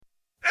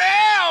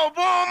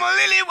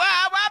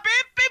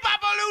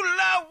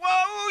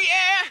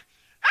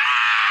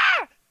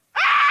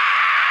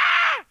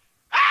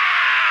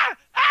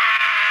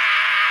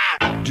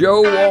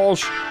Joe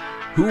Walsh.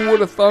 Who would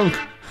have thunk?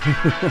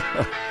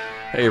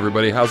 Hey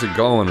everybody, how's it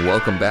going?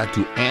 Welcome back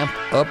to Amp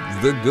Up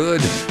the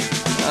Good.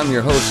 I'm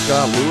your host,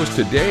 Scott Lewis.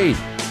 Today,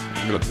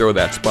 I'm going to throw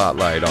that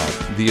spotlight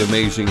on the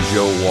amazing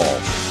Joe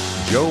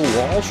Walsh. Joe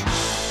Walsh?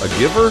 A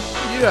giver?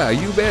 Yeah,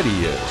 you bet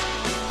he is.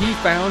 He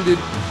founded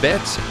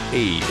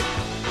VetsAid,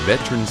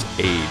 Veterans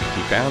Aid.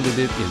 He founded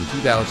it in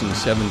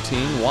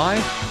 2017. Why?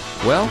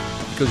 Well,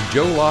 because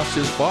Joe lost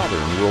his father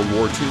in World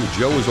War II.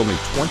 Joe was only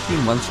 20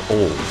 months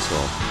old, so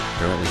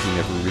apparently he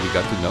never really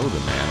got to know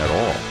the man at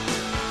all.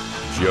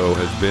 Joe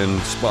has been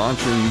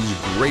sponsoring these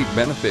great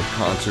benefit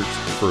concerts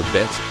for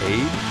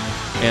VetsAid,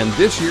 and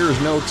this year is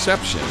no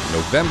exception.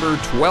 November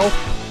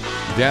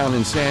 12th, down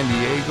in San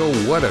Diego.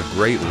 What a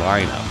great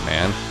lineup,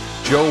 man.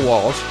 Joe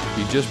Walsh,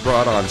 he just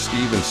brought on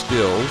Steven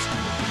Stills.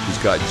 He's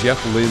got Jeff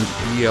Lynne's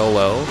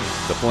ELO,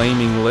 The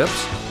Flaming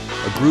Lips,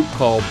 a group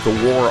called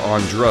The War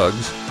on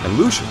Drugs, and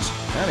Lucius.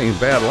 That ain't a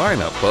bad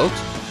lineup, folks.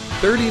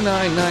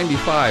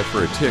 $39.95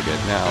 for a ticket.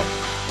 Now,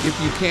 if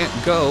you can't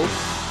go,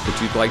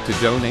 but you'd like to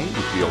donate,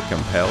 you feel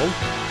compelled,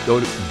 go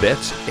to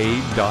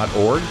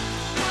vetsaid.org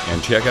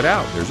and check it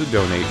out. There's a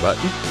donate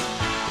button.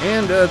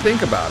 And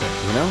think about it,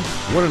 you know,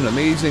 what an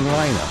amazing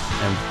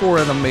lineup, and for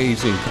an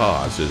amazing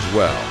cause as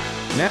well.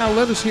 Now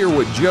let us hear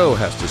what Joe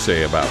has to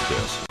say about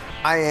this.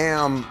 I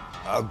am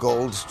a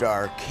Gold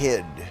Star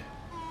kid,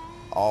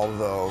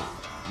 although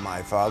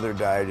my father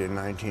died in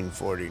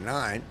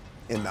 1949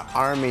 in the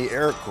Army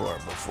Air Corps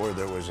before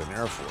there was an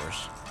Air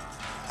Force.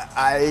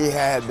 I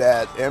had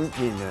that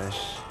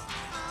emptiness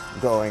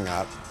growing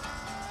up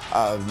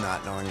of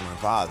not knowing my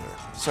father.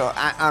 So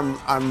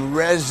I'm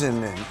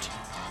resonant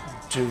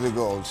to the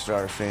Gold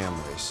Star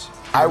families.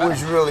 I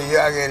was really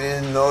young, and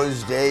in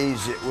those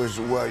days it was,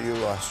 well, you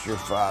lost your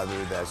father,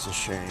 that's a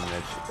shame,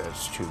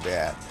 that's too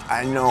bad.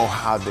 I know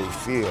how they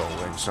feel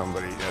when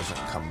somebody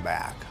doesn't come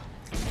back.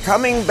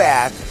 Coming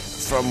back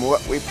from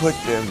what we put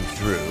them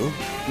through,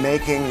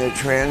 making the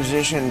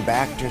transition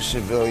back to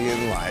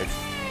civilian life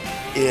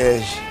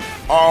is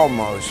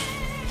almost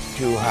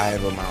too high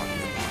of a mountain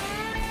to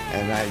climb.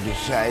 And I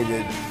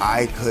decided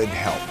I could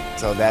help.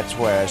 So that's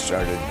why I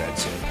started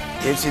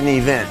VetsAid. It's an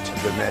event.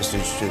 The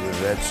message to the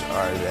vets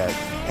are that,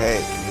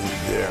 hey,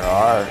 there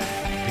are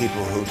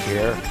people who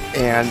care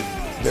and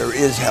there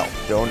is help.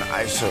 Don't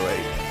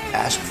isolate.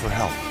 Ask for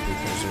help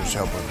because there's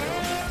help available.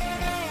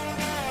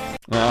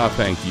 Ah,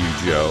 thank you,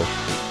 Joe.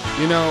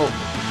 You know,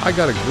 I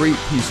got a great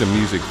piece of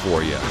music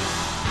for you.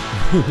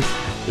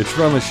 It's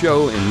from a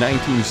show in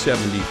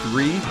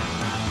 1973.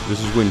 This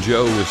is when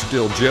Joe was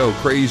still Joe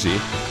Crazy.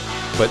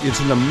 But it's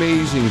an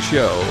amazing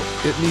show.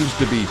 It needs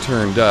to be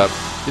turned up.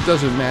 It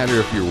doesn't matter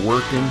if you're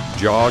working,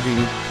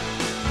 jogging,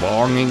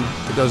 bonging.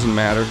 It doesn't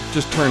matter.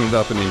 Just turn it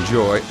up and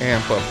enjoy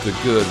Amp Up the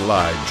Good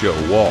live Joe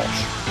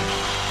Walsh.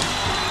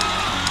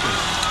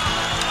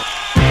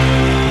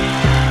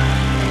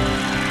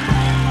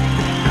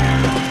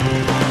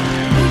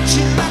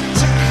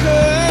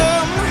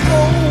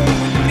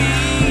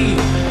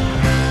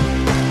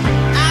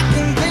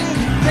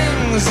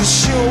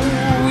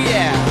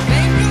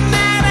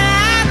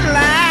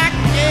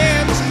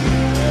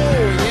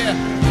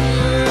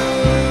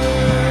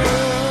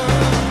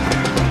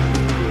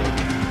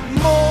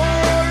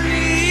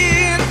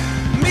 Morning,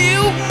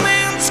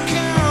 milkman's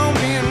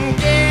coming,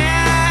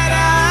 gas.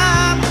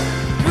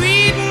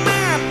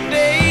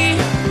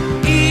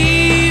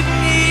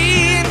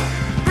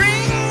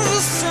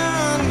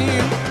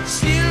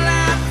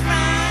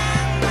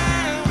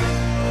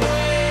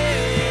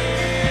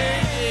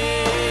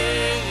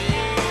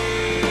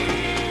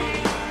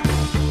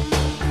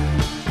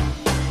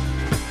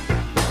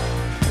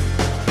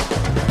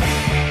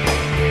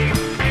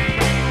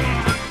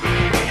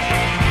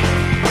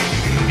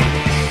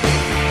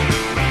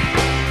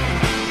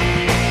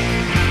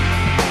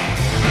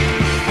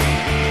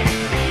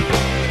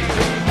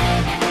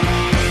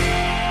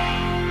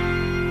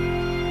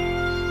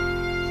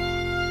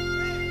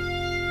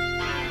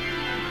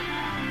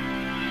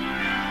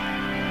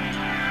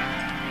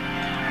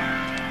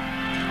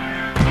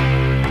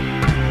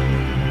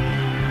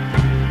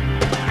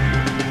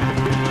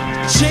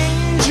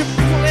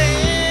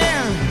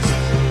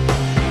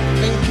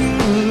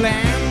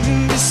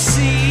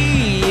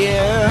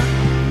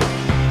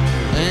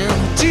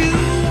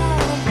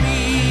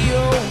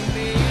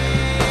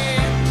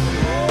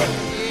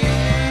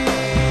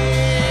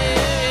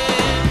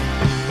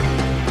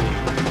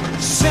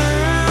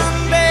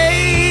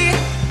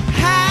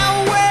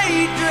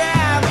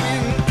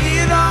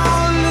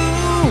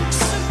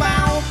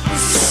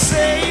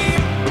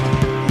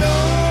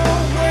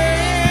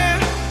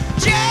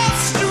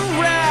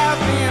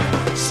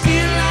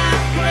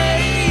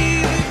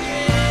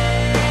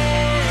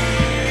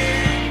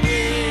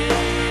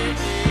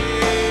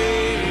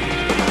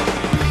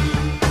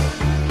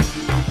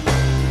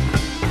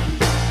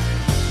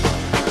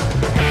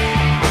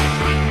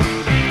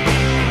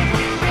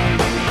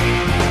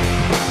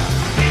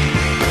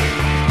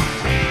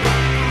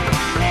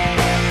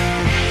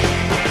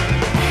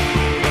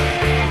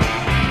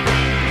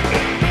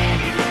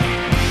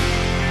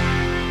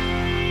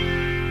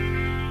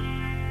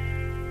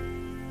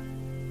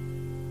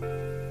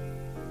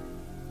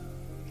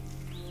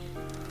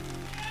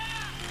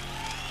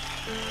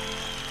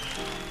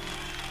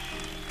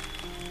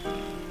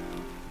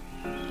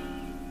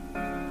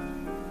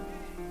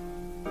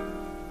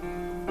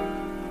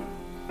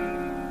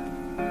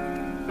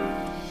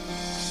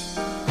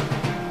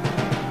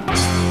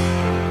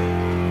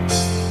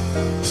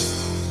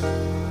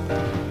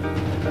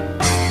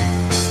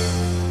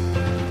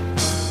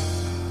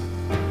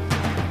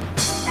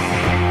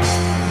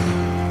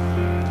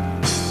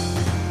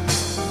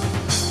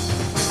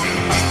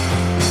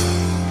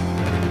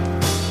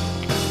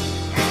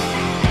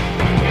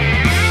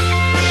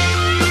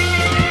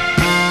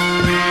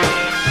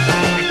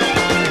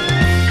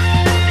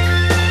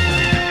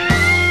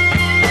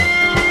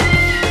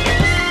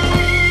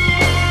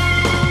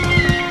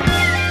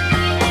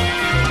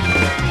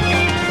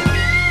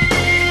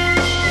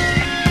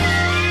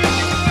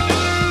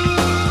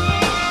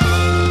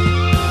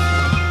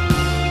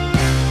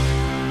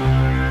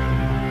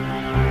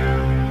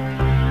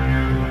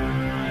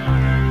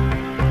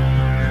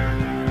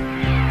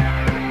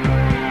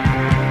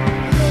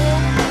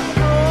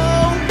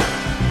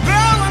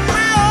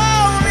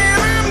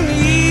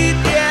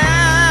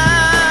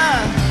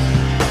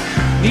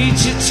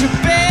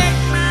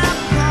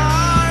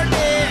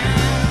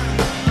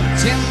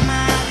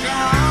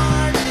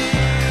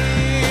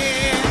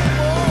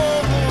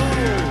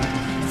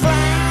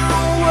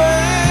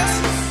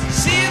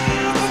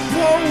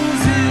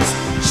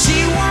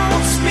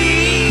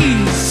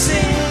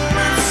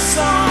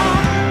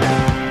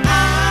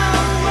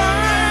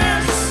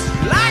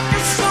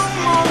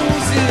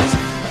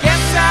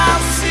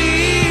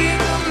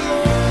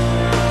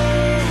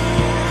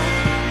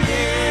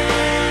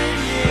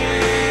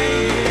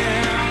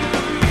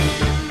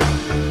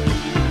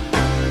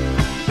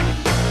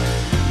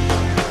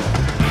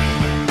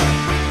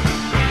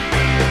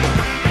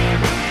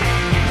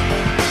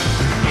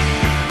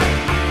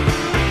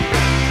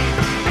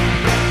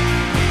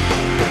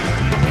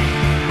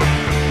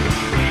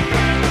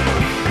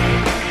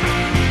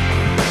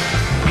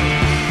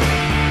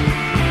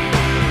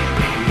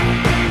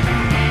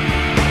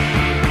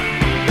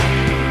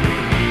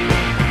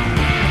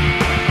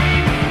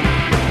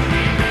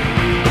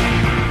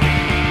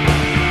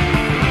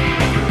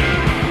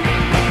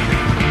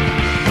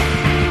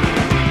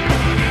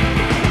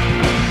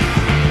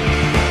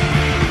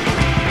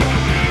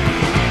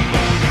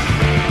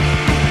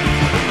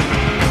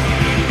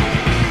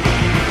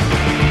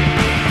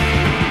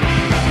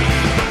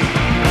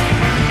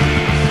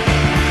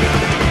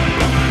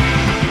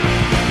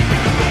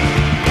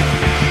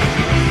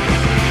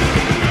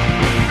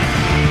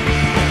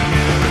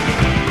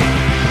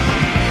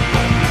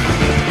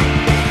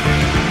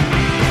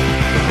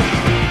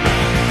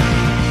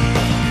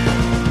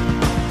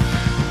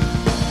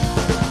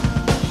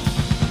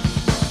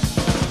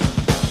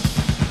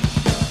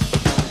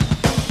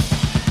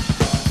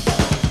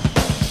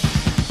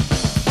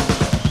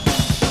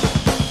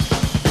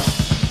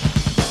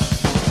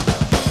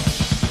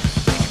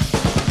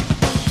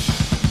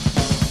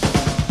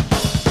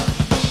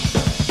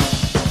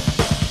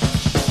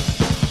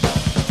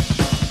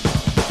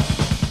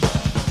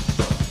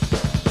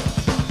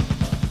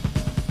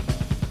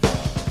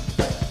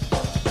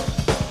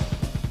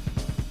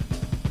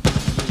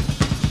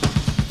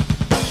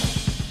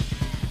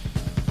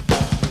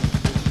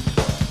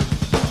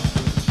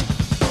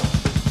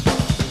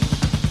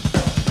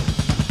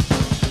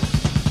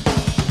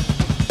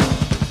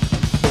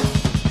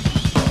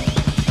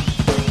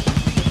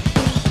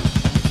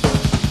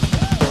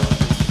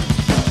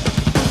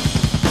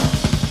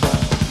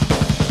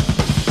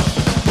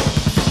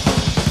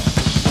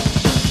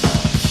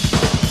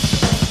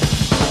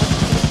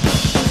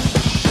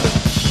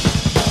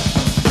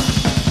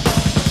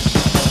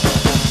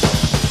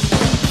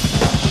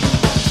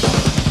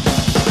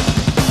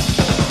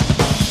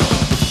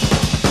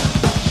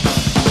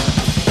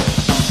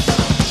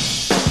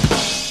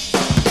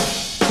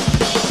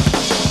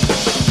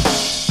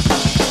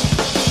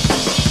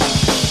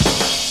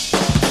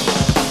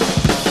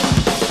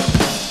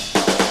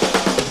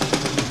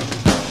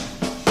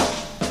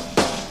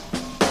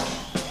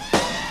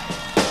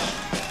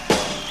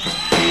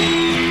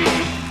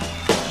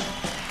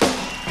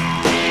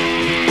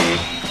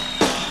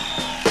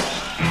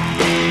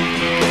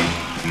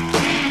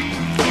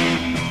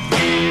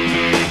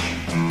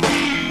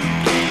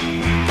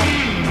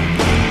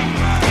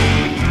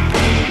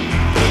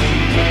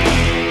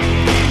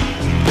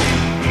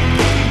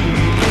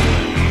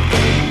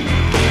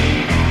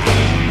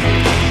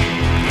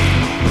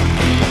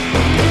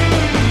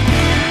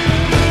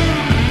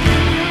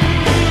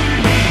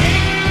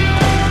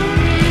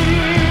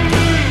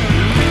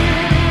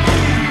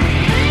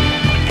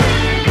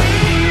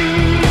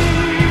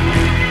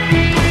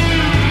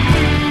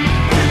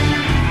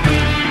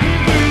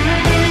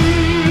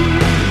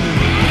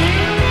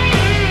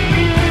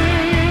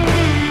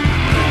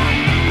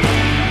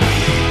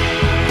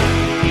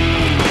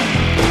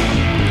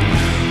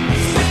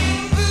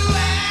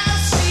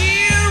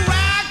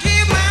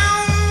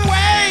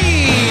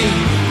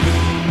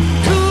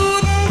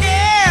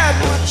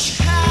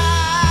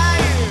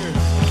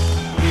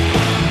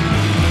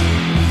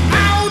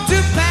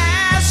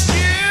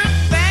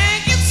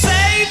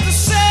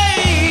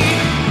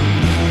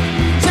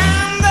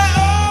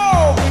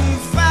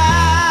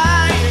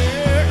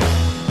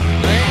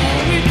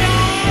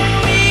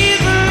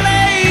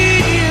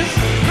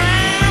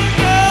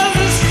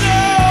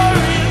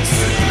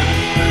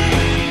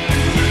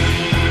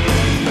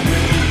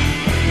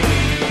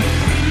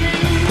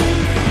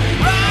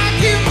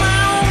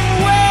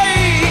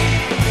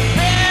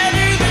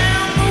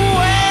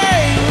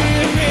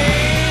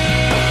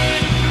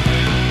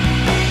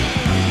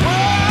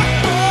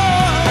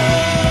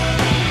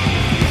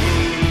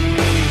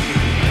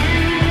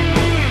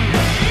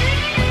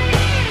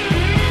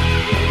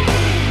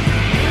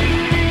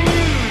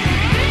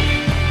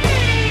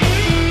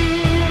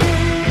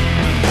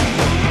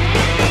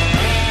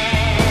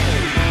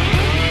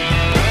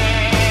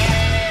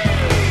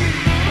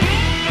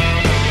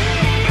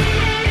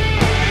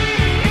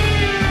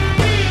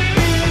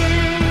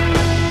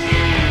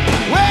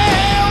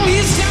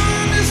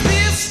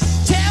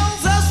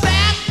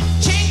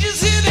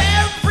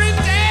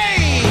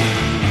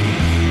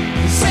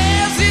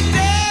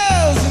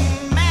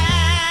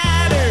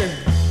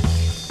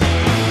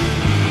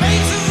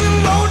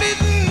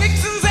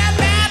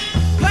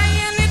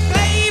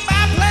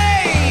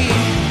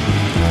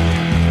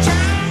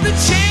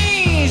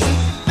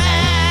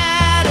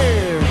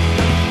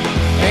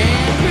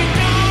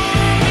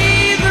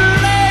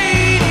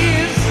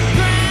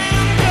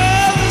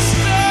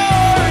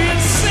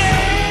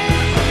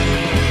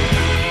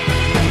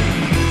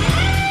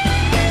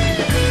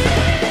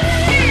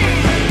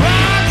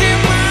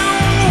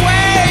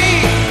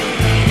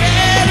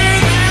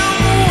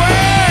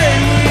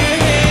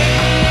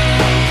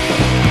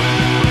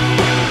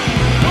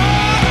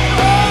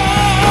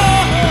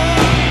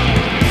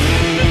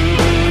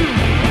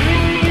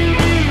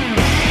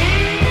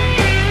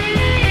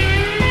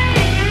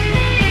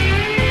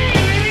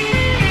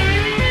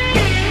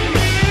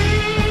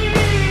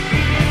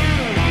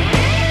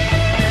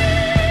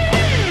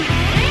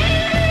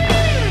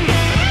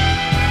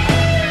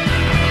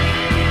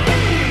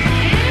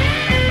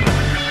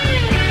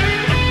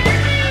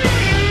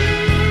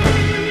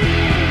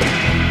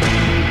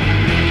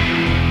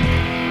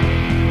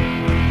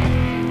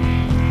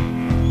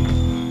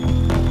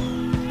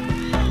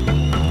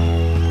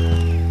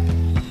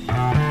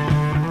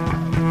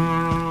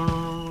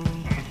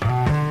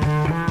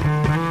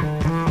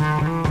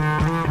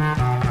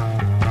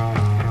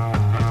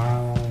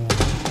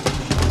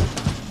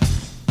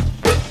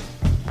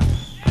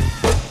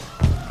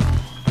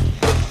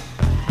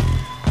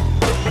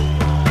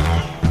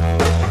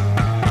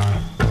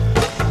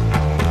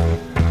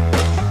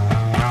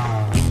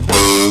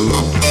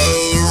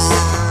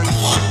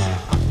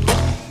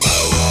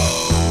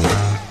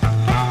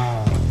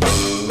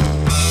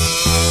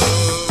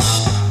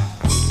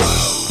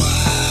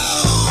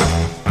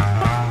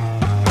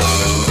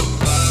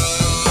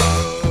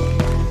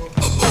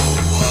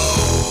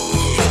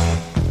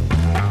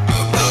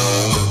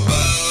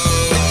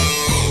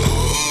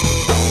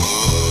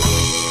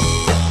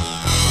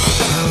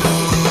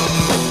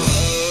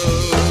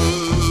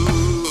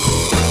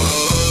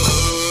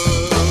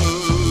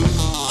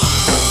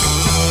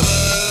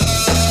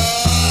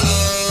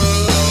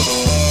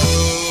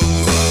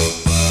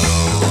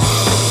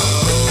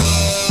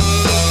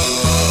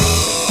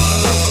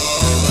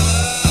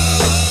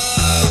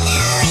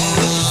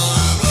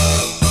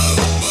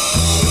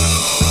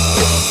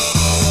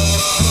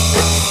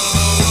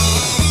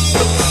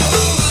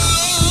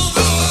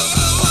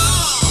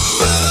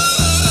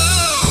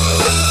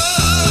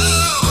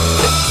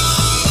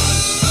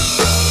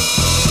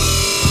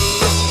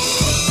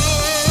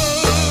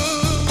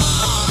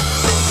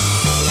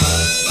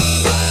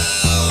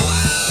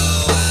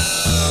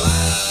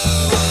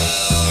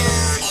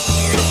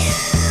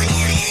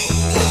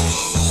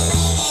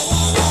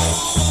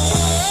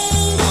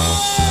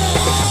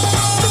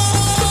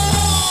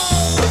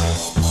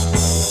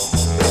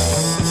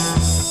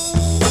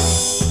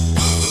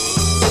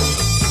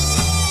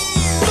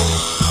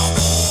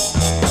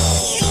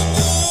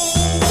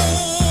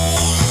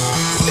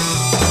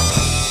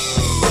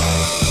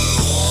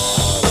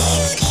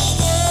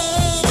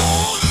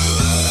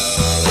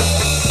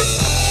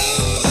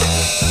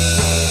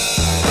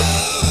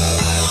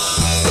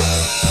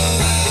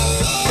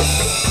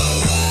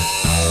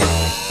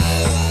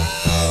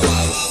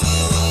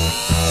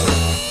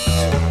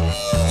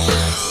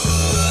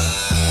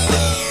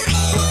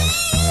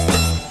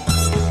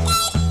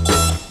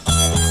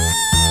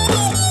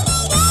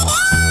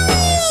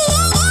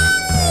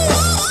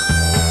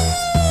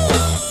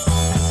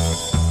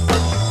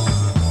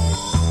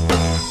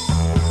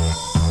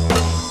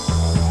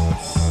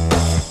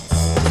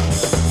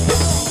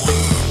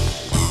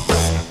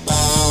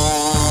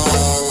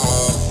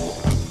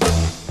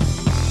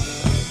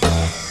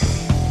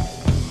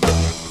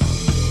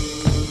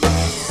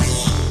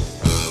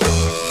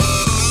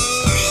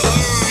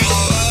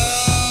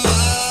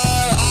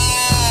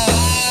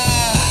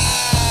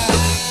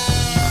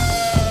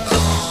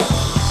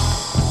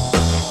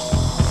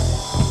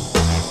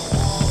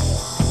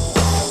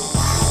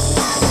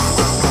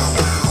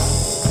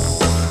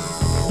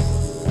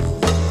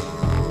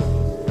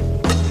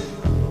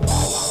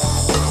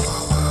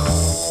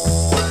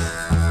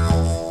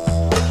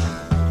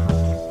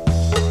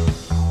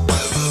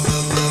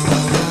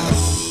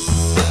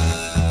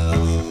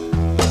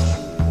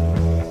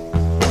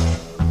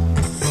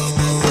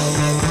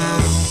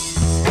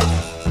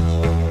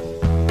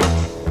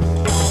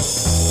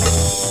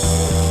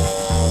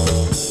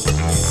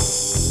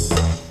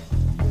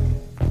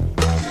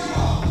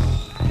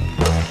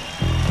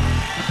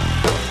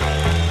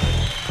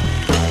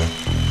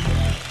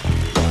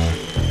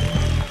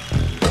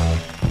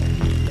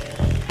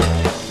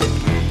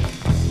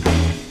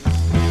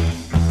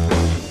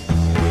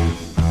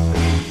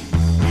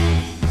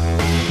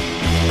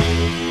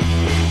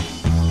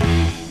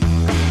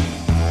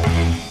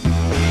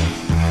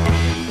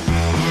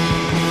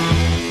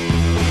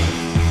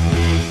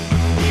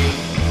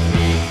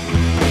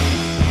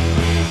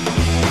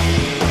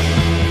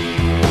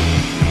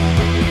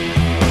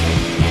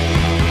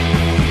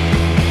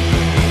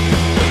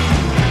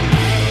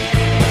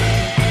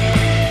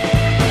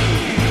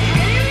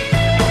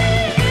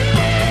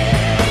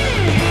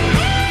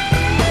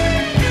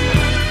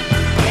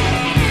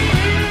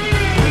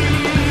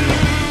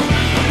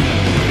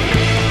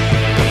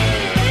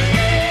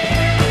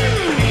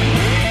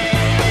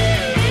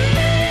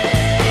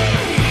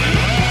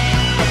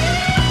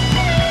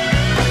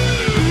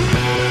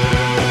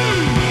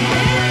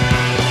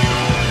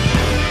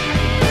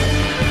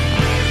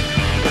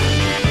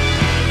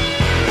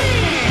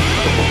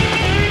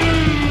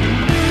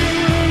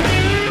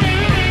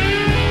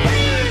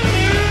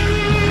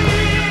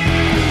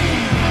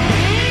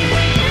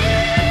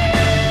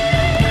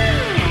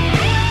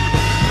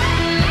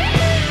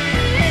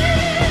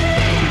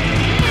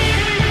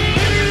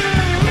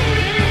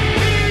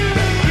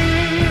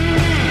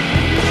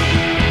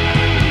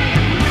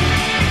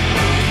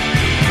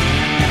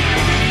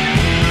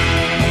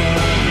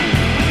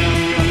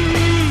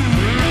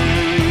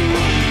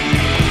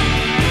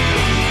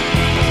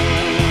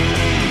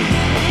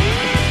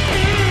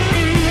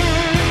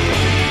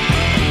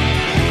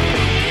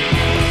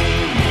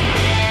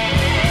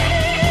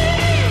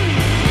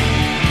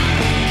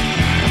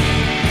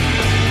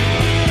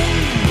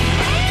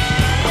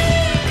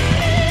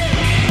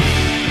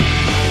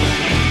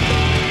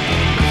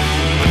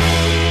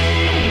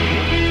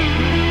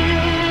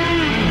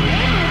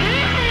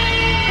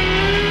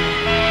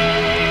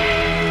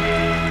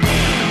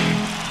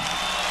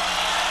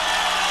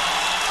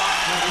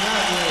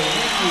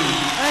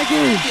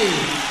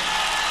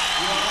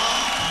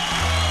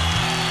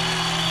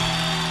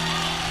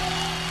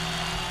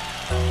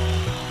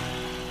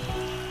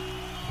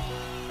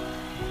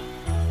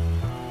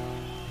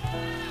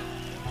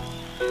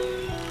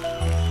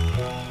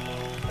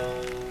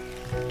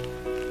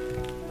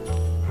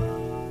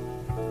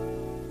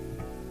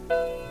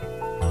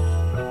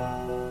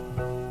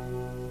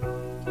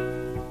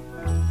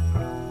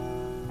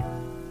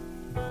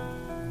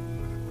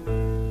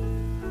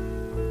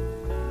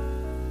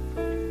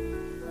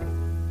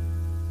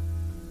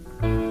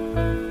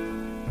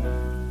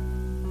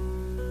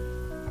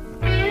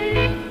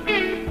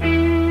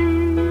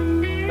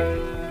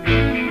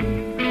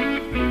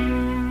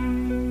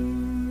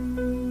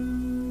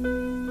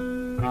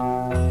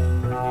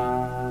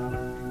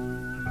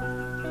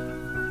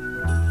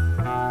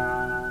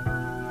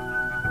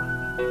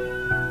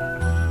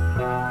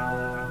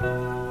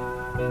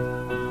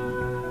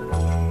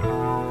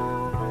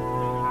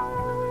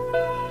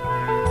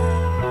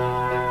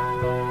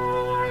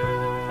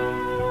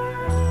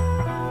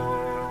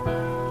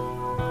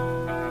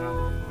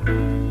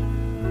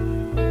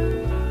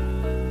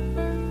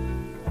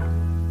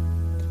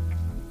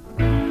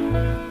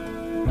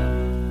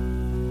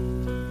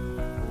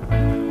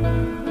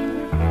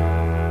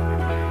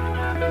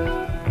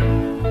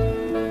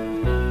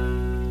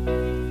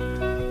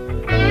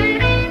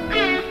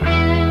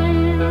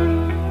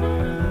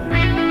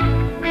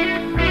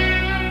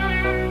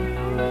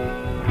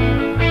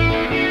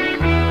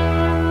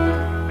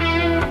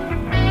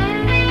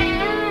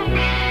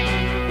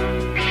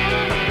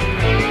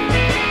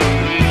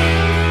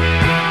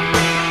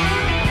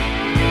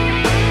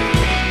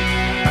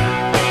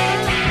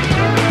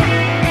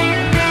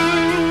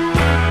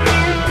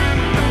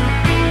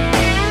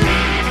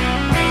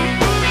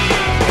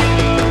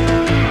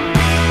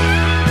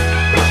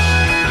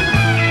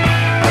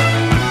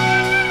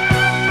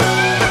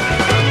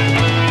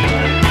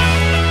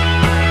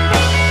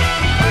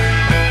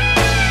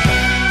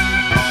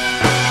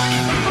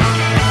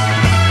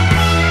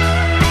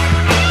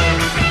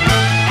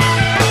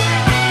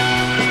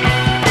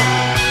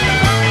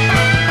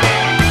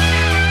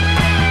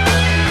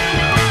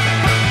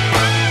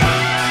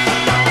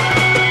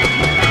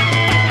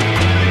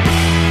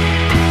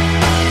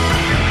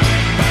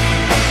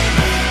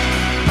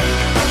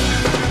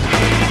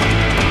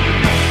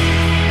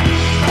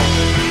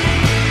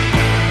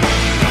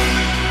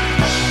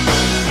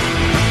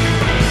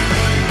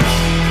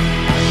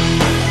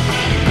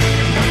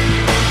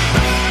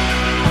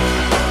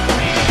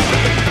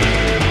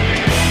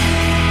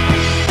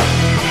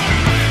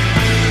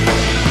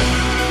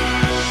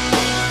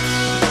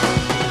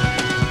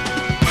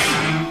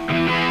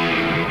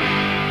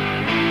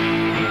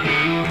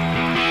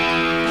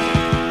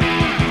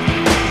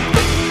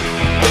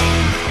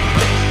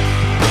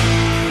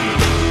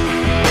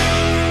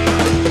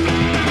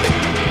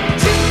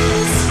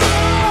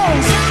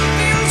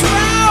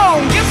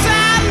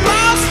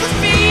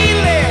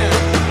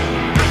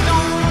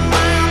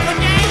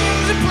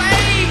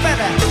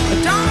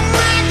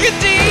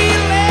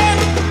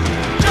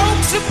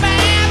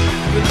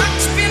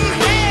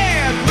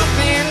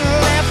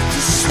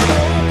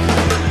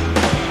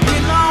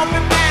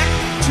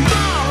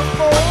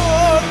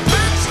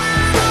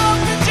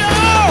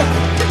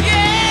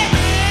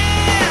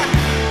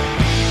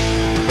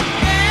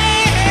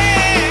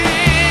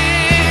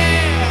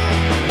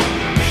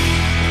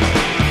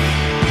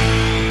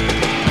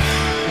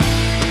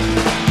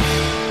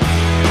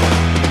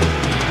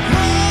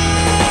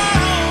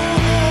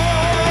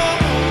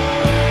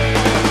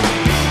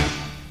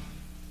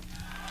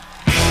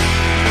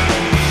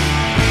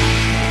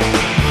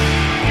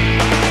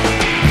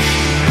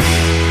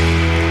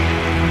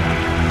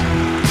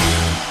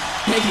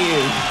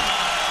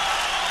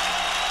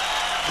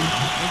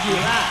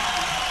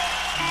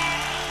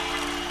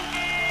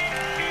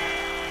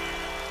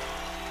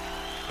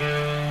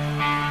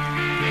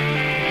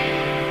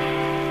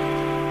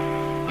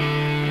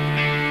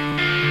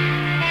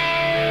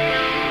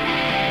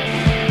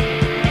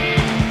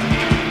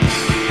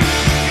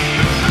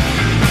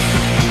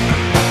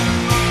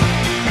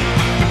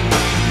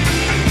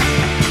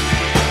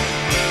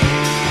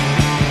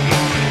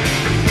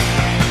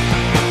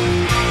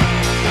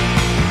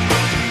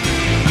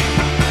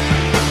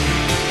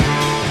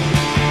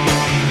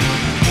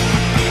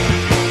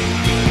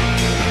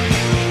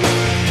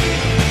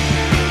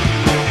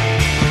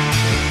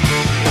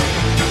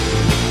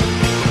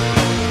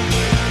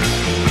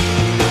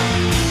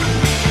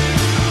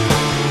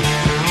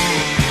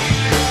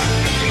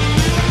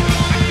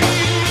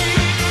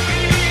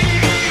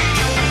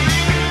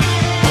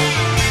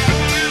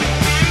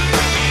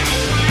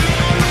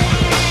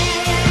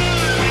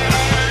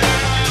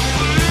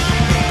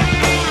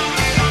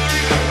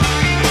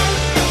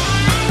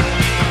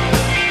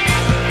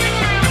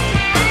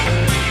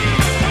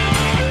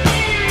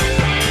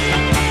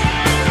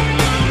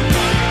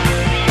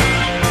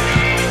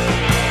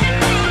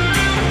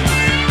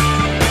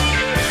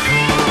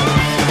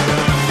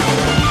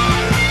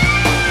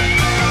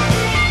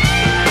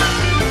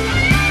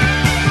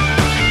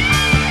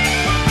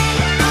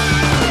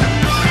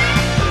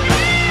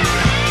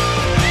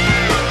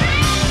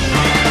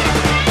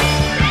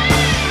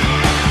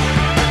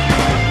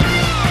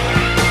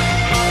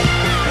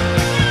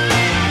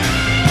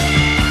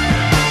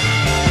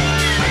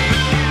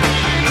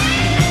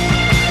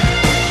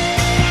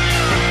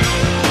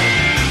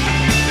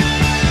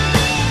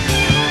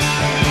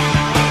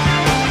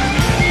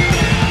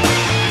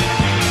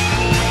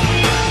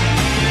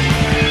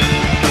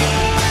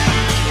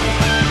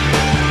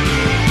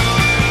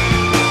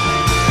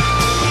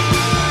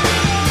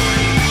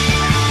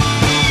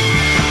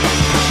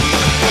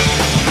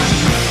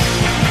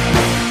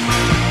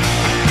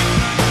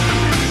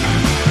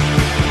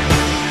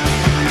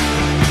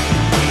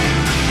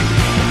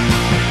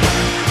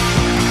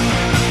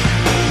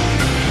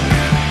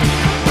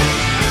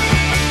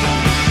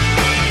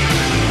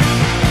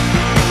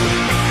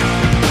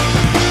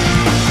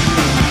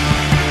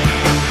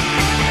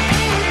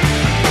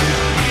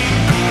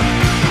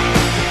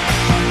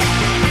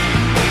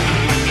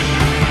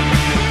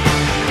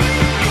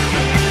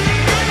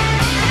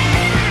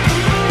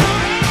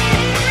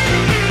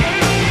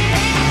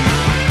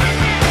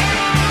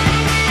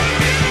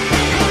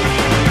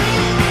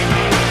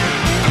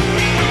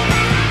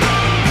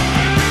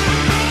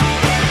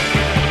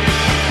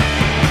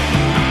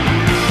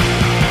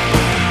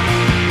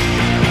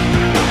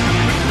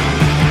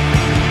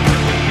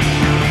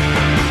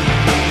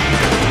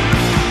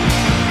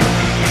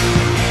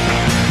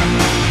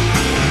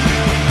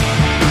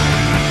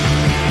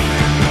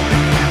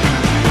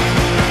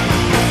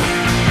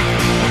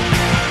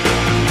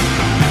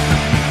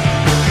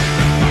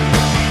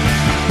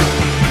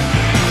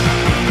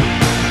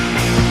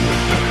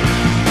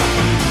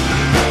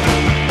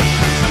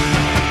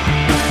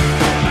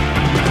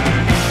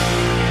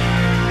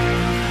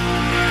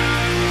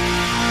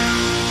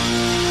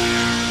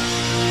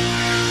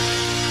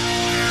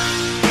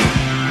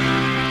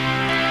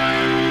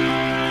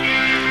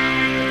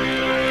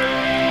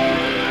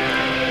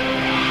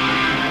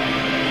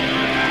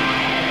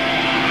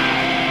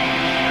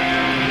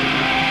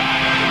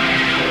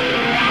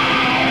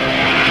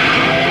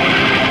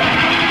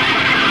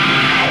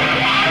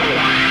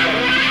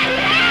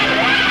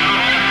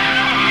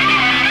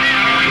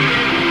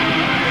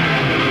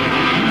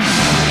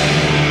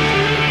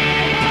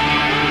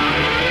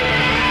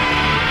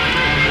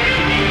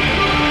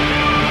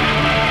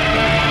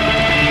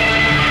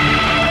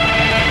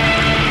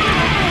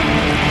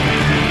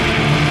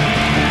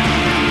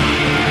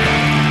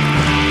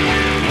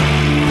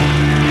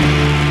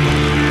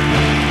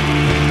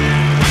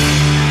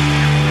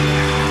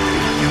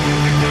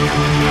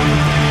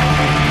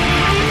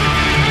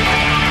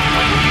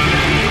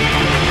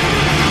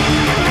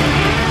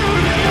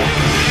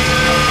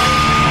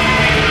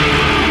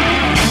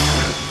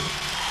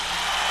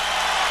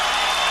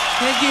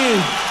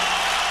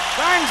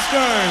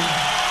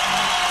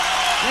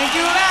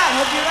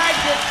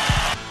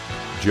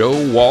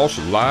 Joe Walsh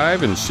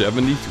live in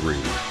 73.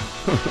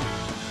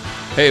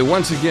 Hey,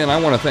 once again, I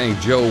want to thank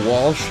Joe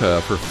Walsh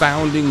for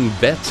founding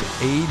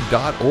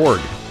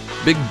VetsAid.org.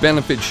 Big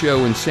benefit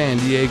show in San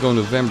Diego,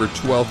 November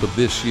 12th of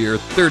this year,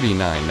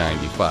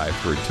 $39.95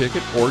 for a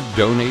ticket, or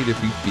donate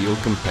if you feel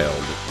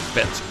compelled.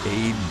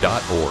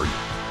 VetsAid.org.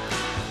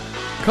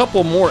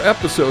 Couple more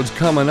episodes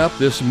coming up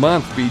this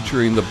month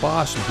featuring the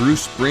boss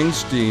Bruce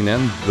Springsteen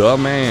and the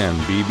man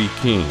B.B.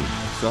 King.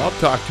 So I'll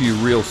talk to you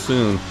real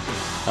soon.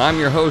 I'm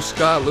your host,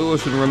 Scott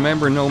Lewis, and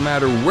remember, no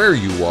matter where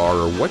you are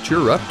or what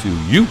you're up to,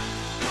 you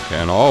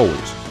can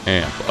always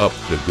amp up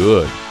the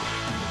good.